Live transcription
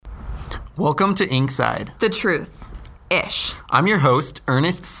Welcome to Inkside. The truth. Ish. I'm your host,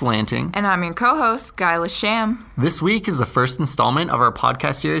 Ernest Slanting. And I'm your co-host, Guy Lasham. This week is the first installment of our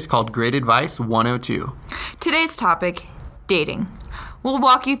podcast series called Great Advice 102. Today's topic, dating. We'll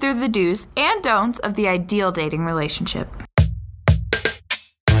walk you through the do's and don'ts of the ideal dating relationship.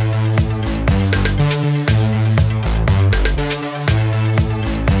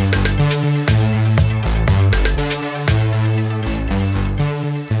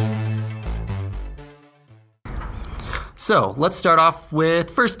 So, let's start off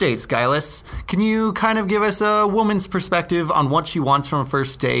with first dates, Guylis. Can you kind of give us a woman's perspective on what she wants from a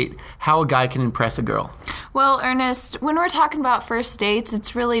first date, how a guy can impress a girl? Well, Ernest, when we're talking about first dates,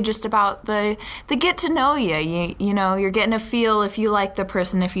 it's really just about the get to know you. You know, you're getting a feel if you like the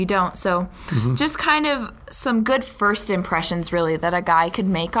person, if you don't. So just kind of some good first impressions, really, that a guy could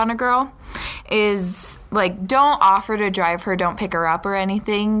make on a girl is, like, don't offer to drive her, don't pick her up or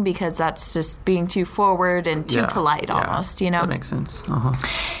anything, because that's just being too forward and too polite almost, you know? That makes sense.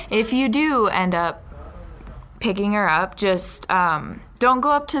 If you do end up picking her up, just don't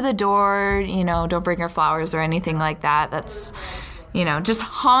go up to the door, you know, don't bring her flowers or anything like that. That's, you know, just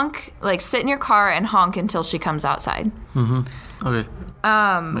honk, like sit in your car and honk until she comes outside. Okay.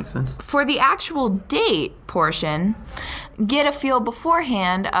 Makes sense. For the actual date portion, get a feel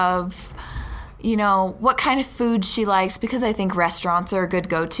beforehand of, you know, what kind of food she likes, because I think restaurants are a good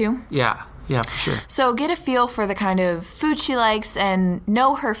go-to. Yeah, for sure. So get a feel for the kind of food she likes and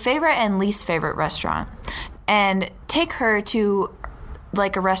know her favorite and least favorite restaurant. And take her to,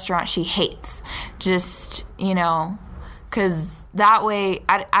 like, a restaurant she hates. Just, you know, because that way,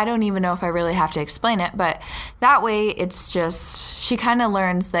 I don't even know if I really have to explain it, but that way it's just, she kind of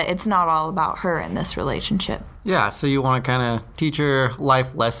learns that it's not all about her in this relationship. Yeah, so you want to kind of teach her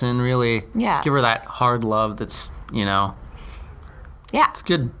life lesson, really. Yeah. Give her that hard love that's, you know. Yeah. It's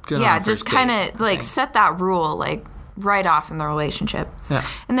good on Yeah, a just first kind date, of, like, set that rule, like, right off in the relationship. Yeah.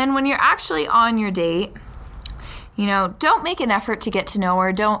 And then when you're actually on your date, you know, don't make an effort to get to know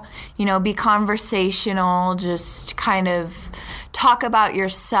her. Don't, you know, be conversational. Just kind of talk about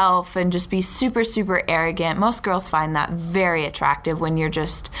yourself and just be super, super arrogant. Most girls find that very attractive when you're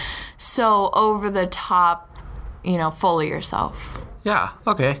just so over the top, you know, full of yourself. Yeah.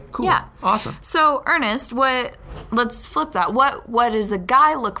 Okay. Cool. Yeah. Awesome. So, Ernest, let's flip that. What does a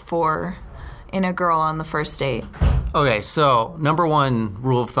guy look for in a girl on the first date? Okay, so number one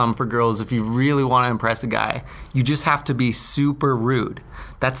rule of thumb for girls, if you really want to impress a guy, you just have to be super rude.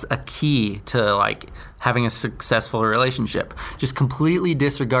 That's a key to, like, having a successful relationship. Just completely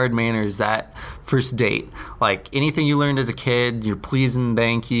disregard manners that first date. Like, anything you learned as a kid, your please and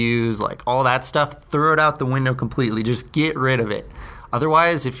thank yous, like, all that stuff, throw it out the window completely. Just get rid of it.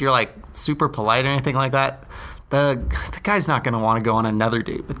 Otherwise, if you're, like, super polite or anything like that, the guy's not going to want to go on another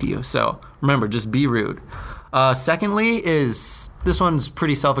date with you. So remember, just be rude. Secondly is, this one's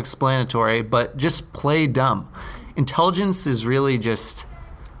pretty self-explanatory, but just play dumb. Intelligence is really just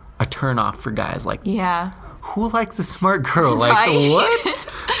a turn-off for guys. Like, Yeah. who likes a smart girl? Like, Right. what?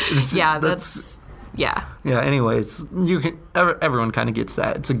 Yeah, that's yeah. Yeah, anyways, everyone kind of gets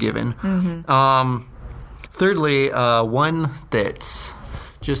that. It's a given. Thirdly, one that's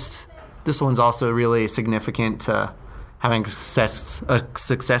just, this one's also really significant to having a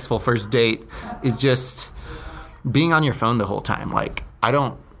successful first date, is just being on your phone the whole time. Like, I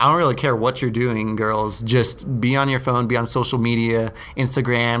don't really care what you're doing, girls. Just be on your phone, be on social media,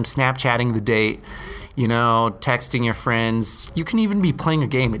 Instagram, Snapchatting the date, you know, texting your friends. You can even be playing a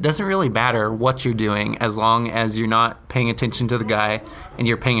game. It doesn't really matter what you're doing as long as you're not paying attention to the guy and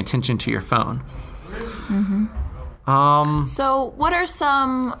you're paying attention to your phone. So what are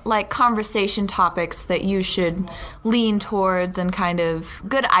some, like, conversation topics that you should lean towards and kind of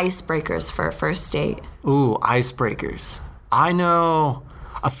good icebreakers for a first date? Ooh, icebreakers. I know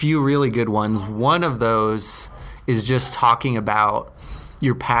a few really good ones. One of those is just talking about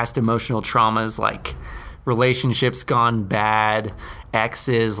your past emotional traumas, like relationships gone bad,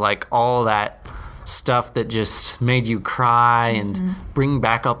 exes, like all that stuff that just made you cry and bring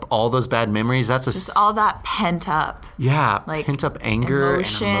back up all those bad memories. That's Just all that pent up. Yeah, like, pent up anger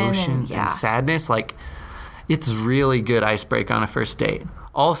emotion and emotion and, yeah. and sadness. Like, it's really good icebreaker on a first date.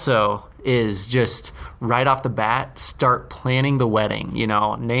 Also is just right off the bat, start planning the wedding, you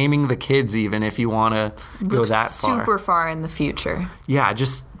know, naming the kids even if you want to go that far. Super far in the future. Yeah,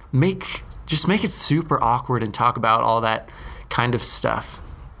 just make it super awkward and talk about all that kind of stuff.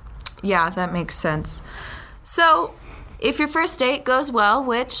 Yeah, that makes sense. So, if your first date goes well,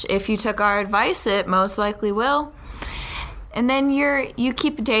 which if you took our advice, it most likely will, and then you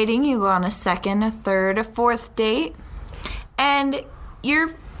keep dating, you go on a second, a third, a fourth date, and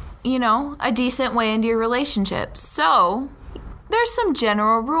you're a decent way into your relationship. So there's some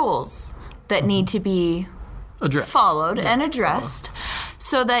general rules that need to be followed and addressed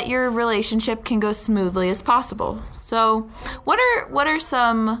so that your relationship can go smoothly as possible. So what are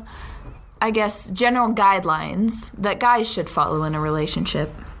some, I guess, general guidelines that guys should follow in a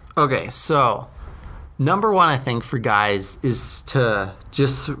relationship? Okay, so number one, I think, for guys is to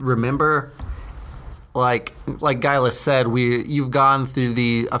just remember, like Guyla said, you've gone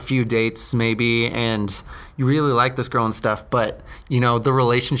through a few dates maybe, and you really like this girl and stuff, but the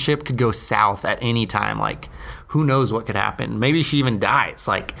relationship could go south at any time. Like, who knows what could happen? Maybe she even dies.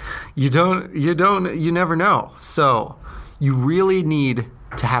 Like, you never know. So you really need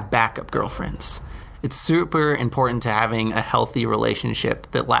to have backup girlfriends. It's super important to having a healthy relationship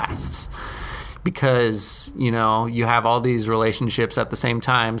that lasts, because you have all these relationships at the same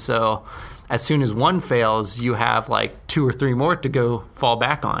time. So as soon as one fails, you have like 2 or 3 more to go fall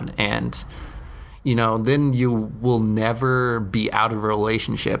back on, and then you will never be out of a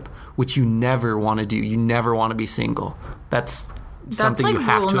relationship, which you never want to do. You never want to be single. That's something like you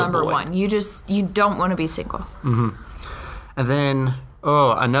have rule to number avoid. 1. You don't want to be single. Mm-hmm. And then,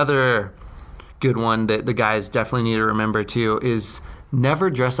 another good one that the guys definitely need to remember too is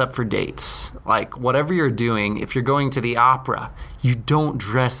never dress up for dates. Like, whatever you're doing, if you're going to the opera, you don't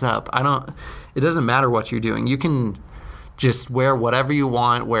dress up. It doesn't matter what you're doing. You can just wear whatever you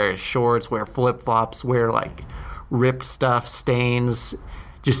want, wear shorts, wear flip-flops, wear like ripped stuff, stains.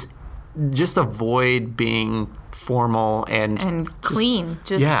 Just avoid being formal and clean.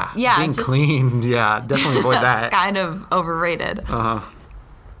 Being clean. Yeah, definitely avoid that. That's kind of overrated.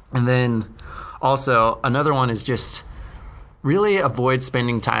 And then also another one is just really avoid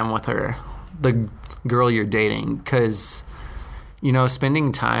spending time with her, the girl you're dating, because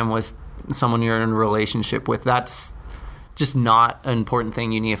spending time with someone you're in a relationship with, that's just not an important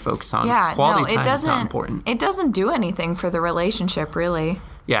thing you need to focus on. Yeah, Quality time is not important. It doesn't do anything for the relationship, really.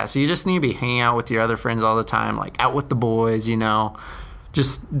 Yeah, so you just need to be hanging out with your other friends all the time, like out with the boys,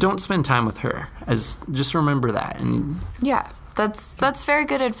 Just don't spend time with her. Just remember that. And yeah, that's very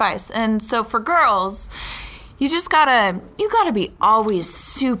good advice. And so for girls, you gotta be always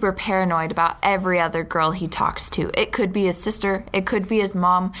super paranoid about every other girl he talks to. It could be his sister, it could be his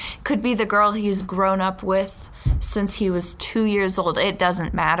mom, it could be the girl he's grown up with since he was 2 years old. It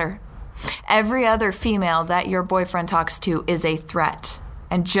doesn't matter. Every other female that your boyfriend talks to is a threat.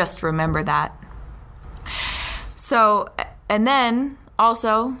 And just remember that. So, and then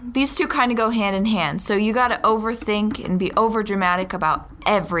also, these two kind of go hand in hand. So you got to overthink and be over dramatic about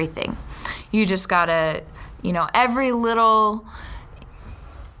everything. You just got to, every little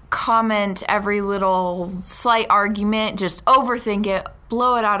comment, every little slight argument, just overthink it,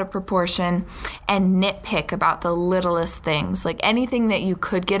 blow it out of proportion, and nitpick about the littlest things. Like anything that you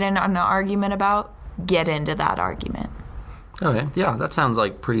could get in an argument about, get into that argument. Okay, yeah, that sounds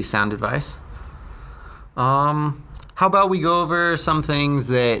like pretty sound advice. How about we go over some things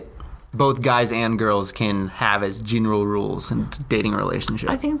that both guys and girls can have as general rules in dating a relationship?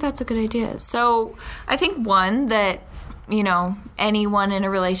 I think that's a good idea. So I think one that, anyone in a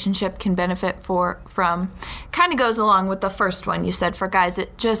relationship can benefit from kind of goes along with the first one you said for guys.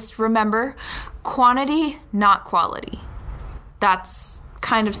 Just remember, quantity, not quality. That's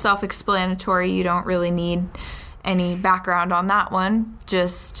kind of self-explanatory. You don't really need any background on that one.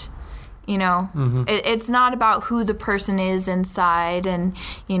 Just, it's not about who the person is inside and,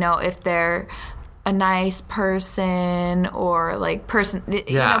 if they're a nice person or like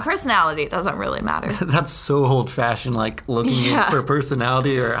personality doesn't really matter. That's so old-fashioned, like looking for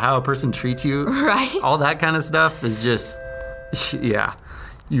personality or how a person treats you. Right. All that kind of stuff is just,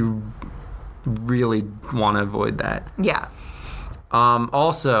 you really want to avoid that. Yeah.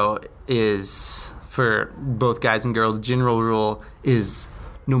 Also is, for both guys and girls, general rule is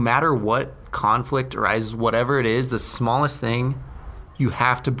no matter what conflict arises, whatever it is, the smallest thing, you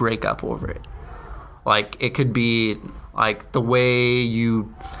have to break up over it. Like, it could be like the way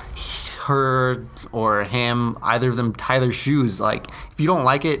her or him, either of them tie their shoes. Like, if you don't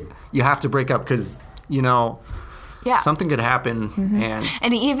like it, you have to break up because, something could happen. Mm-hmm.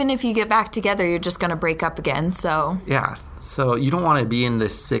 And even if you get back together, you're just going to break up again, so. Yeah. So you don't want to be in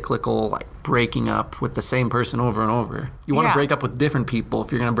this cyclical, like, breaking up with the same person over and over. You want to break up with different people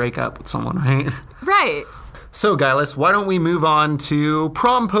if you're going to break up with someone, right? Right. So, Guylas, why don't we move on to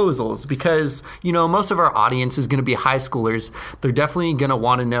promposals? Because, most of our audience is going to be high schoolers. They're definitely going to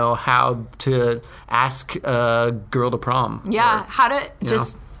want to know how to ask a girl to prom. Yeah,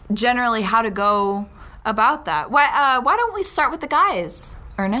 generally how to go about that. Why don't we start with the guys,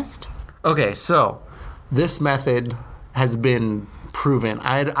 Ernest? Okay, so this method has been proven.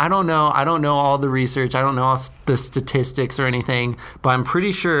 I don't know. I don't know all the research. I don't know all the statistics or anything, but I'm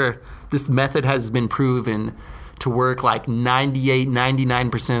pretty sure this method has been proven to work like 98,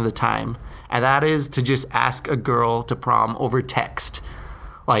 99% of the time. And that is to just ask a girl to prom over text.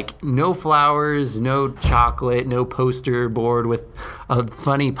 Like, no flowers, no chocolate, no poster board with a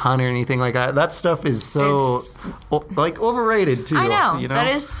funny pun or anything like that. That stuff is so, overrated, too. I know. That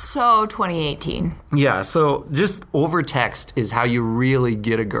is so 2018. Yeah, so just over text is how you really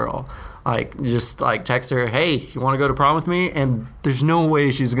get a girl. Like, just, like, text her, hey, you want to go to prom with me? And there's no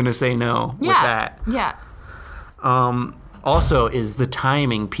way she's going to say no with that. Yeah. Also is the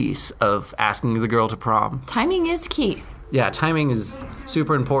timing piece of asking the girl to prom. Timing is key. Yeah, timing is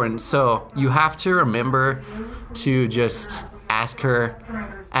super important. So you have to remember to just ask her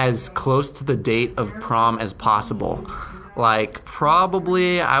as close to the date of prom as possible. Like,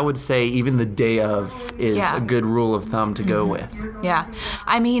 probably, I would say even the day of is a good rule of thumb to go with. Yeah.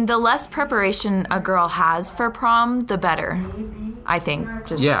 I mean, the less preparation a girl has for prom, the better, I think.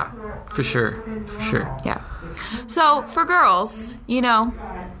 Yeah, for sure. For sure. Yeah. So, for girls,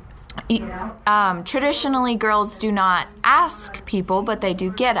 traditionally, girls do not ask people, but they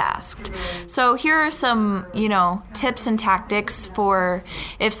do get asked. So here are some, tips and tactics for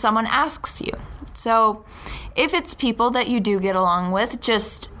if someone asks you. So if it's people that you do get along with,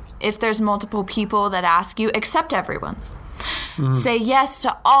 just if there's multiple people that ask you, accept everyone's. Say yes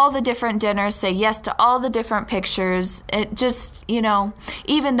to all the different dinners. Say yes to all the different pictures. It just, even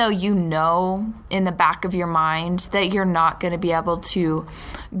though in the back of your mind that you're not going to be able to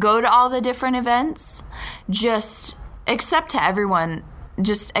go to all the different events, just accept everyone's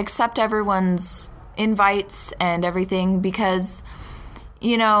invites and everything because,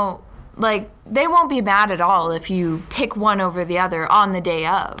 they won't be mad at all if you pick one over the other on the day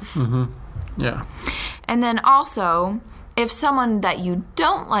of. Mm-hmm. Yeah. And then also, if someone that you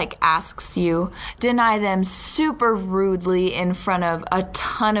don't like asks you, deny them super rudely in front of a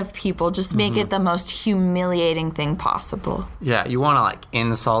ton of people. Just make it the most humiliating thing possible. Yeah, you want to,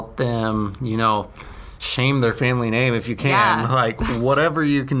 insult them, shame their family name if you can. Yeah. Whatever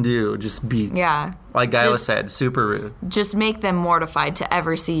you can do, just be, like Gyla said, super rude. Just make them mortified to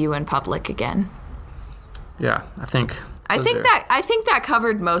ever see you in public again. Yeah, I think that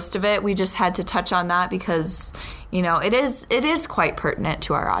covered most of it. We just had to touch on that because, it is quite pertinent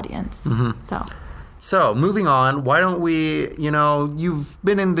to our audience. Mm-hmm. So moving on, why don't we, you've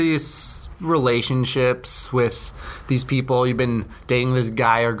been in these relationships with these people. You've been dating this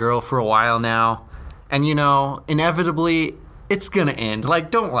guy or girl for a while now. And, inevitably, it's going to end.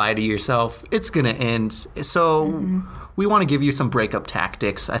 Don't lie to yourself. It's going to end. So we want to give you some breakup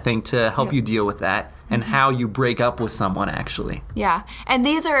tactics, I think, to help you deal with that and how you break up with someone, actually. Yeah. And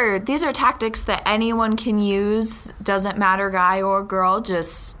these are tactics that anyone can use. Doesn't matter, guy or girl.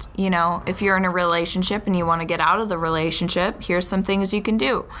 Just, if you're in a relationship and you want to get out of the relationship, here's some things you can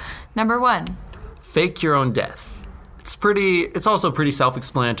do. Number 1. Fake your own death. It's also pretty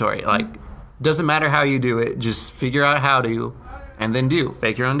self-explanatory. Doesn't matter how you do it. Just figure out how to, and then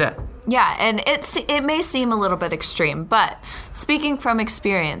fake your own death. Yeah, and it may seem a little bit extreme, but speaking from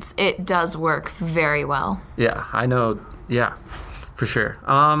experience, it does work very well. Yeah, I know. Yeah, for sure.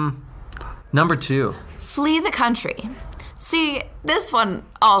 Number 2. Flee the country. See, this one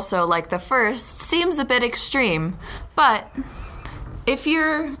also, like the first, seems a bit extreme, but if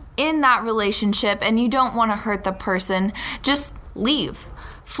you're in that relationship and you don't want to hurt the person, just leave.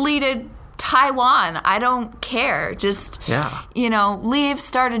 Flee to Taiwan. I don't care. Just, leave,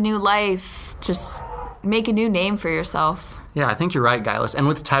 start a new life. Just make a new name for yourself. Yeah, I think you're right, Gylas. And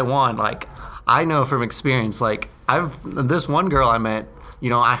with Taiwan, I know from experience, this one girl I met,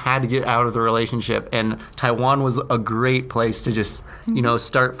 I had to get out of the relationship, and Taiwan was a great place to just,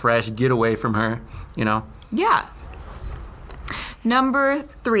 start fresh, get away from her, Yeah. Number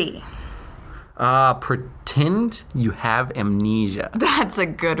 3. Pretend you have amnesia. That's a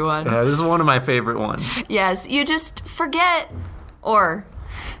good one. This is one of my favorite ones. Yes, you just forget, or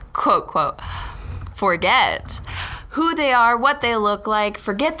quote, quote, forget who they are, what they look like,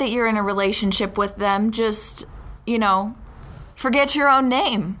 forget that you're in a relationship with them, just, forget your own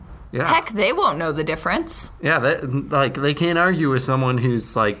name. Yeah. Heck, they won't know the difference. Yeah, they can't argue with someone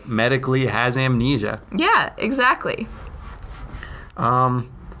who's, medically has amnesia. Yeah, exactly.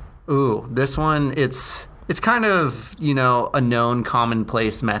 This one, it's kind of, a known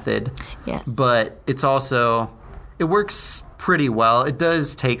commonplace method. Yes. But it's also, it works pretty well. It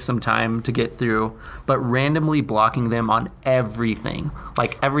does take some time to get through, but randomly blocking them on everything,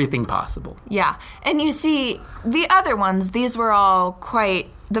 everything possible. Yeah. And you see, the other ones, these were all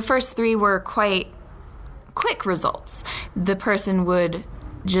the first 3 were quite quick results. The person would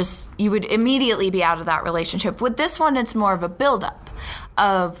you would immediately be out of that relationship. With this one, it's more of a buildup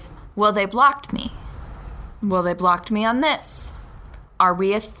of, well, they blocked me. Well, they blocked me on this. Are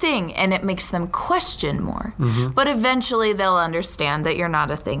we a thing? And it makes them question more. But eventually they'll understand that you're not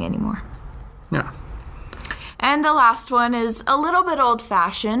a thing anymore. Yeah. And the last one is a little bit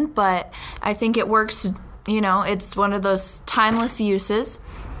old-fashioned, but I think it works, it's one of those timeless uses.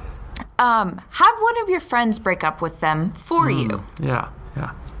 Have one of your friends break up with them for you. Yeah.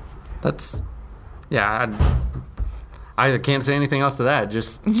 That's, I can't say anything else to that.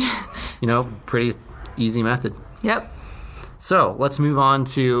 Just, pretty easy method. Yep. So let's move on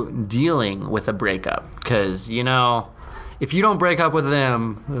to dealing with a breakup. Because, if you don't break up with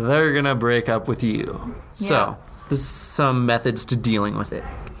them, they're going to break up with you. Yeah. So this is some methods to dealing with it.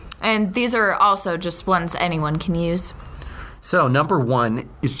 And these are also just ones anyone can use. So number 1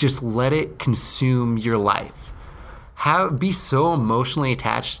 is just let it consume your life. Be so emotionally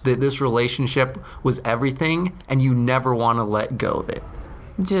attached that this relationship was everything and you never want to let go of it.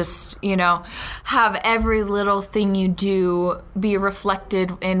 Just, have every little thing you do be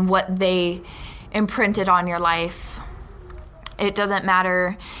reflected in what they imprinted on your life. It doesn't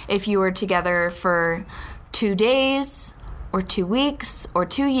matter if you were together for 2 days or 2 weeks or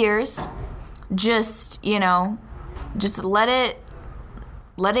 2 years. Just let it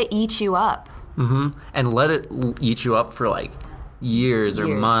eat you up. And let it eat you up for like years or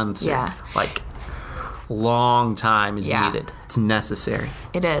months. Yeah. Or like long time is needed. It's necessary.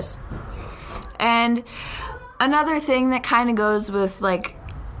 It is. And another thing that kind of goes with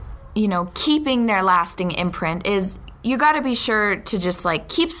keeping their lasting imprint is you got to be sure to just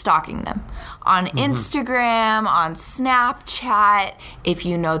keep stalking them on Instagram, on Snapchat, if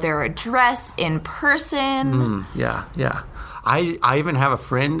you know their address in person. Yeah. I even have a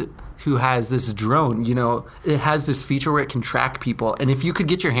friend who has this drone. It has this feature where it can track people. And if you could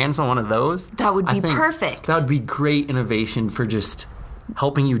get your hands on one of those, that would be perfect. That would be great innovation for just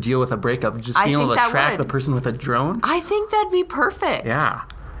helping you deal with a breakup. Just being able to track the person with a drone. I think that'd be perfect. Yeah.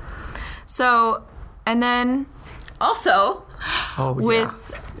 So, and then also,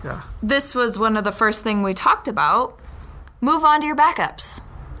 this was one of the first thing we talked about, move on to your backups.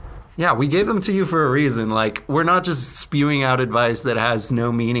 Yeah, we gave them to you for a reason. We're not just spewing out advice that has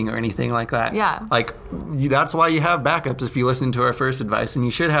no meaning or anything like that. Yeah. That's why you have backups if you listen to our first advice. And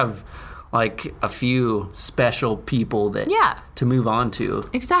you should have, a few special people to move on to.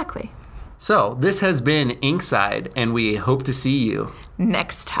 Exactly. So, this has been Inkside, and we hope to see you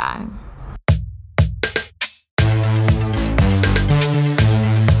next time.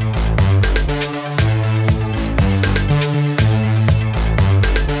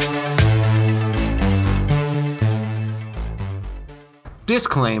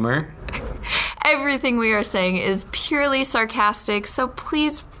 Disclaimer. Everything we are saying is purely sarcastic, so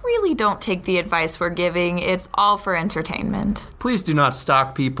please really don't take the advice we're giving. It's all for entertainment. Please do not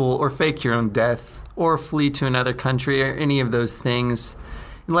stalk people or fake your own death or flee to another country or any of those things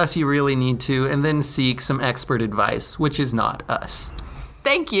unless you really need to, and then seek some expert advice, which is not us.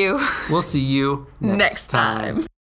 Thank you. We'll see you next time.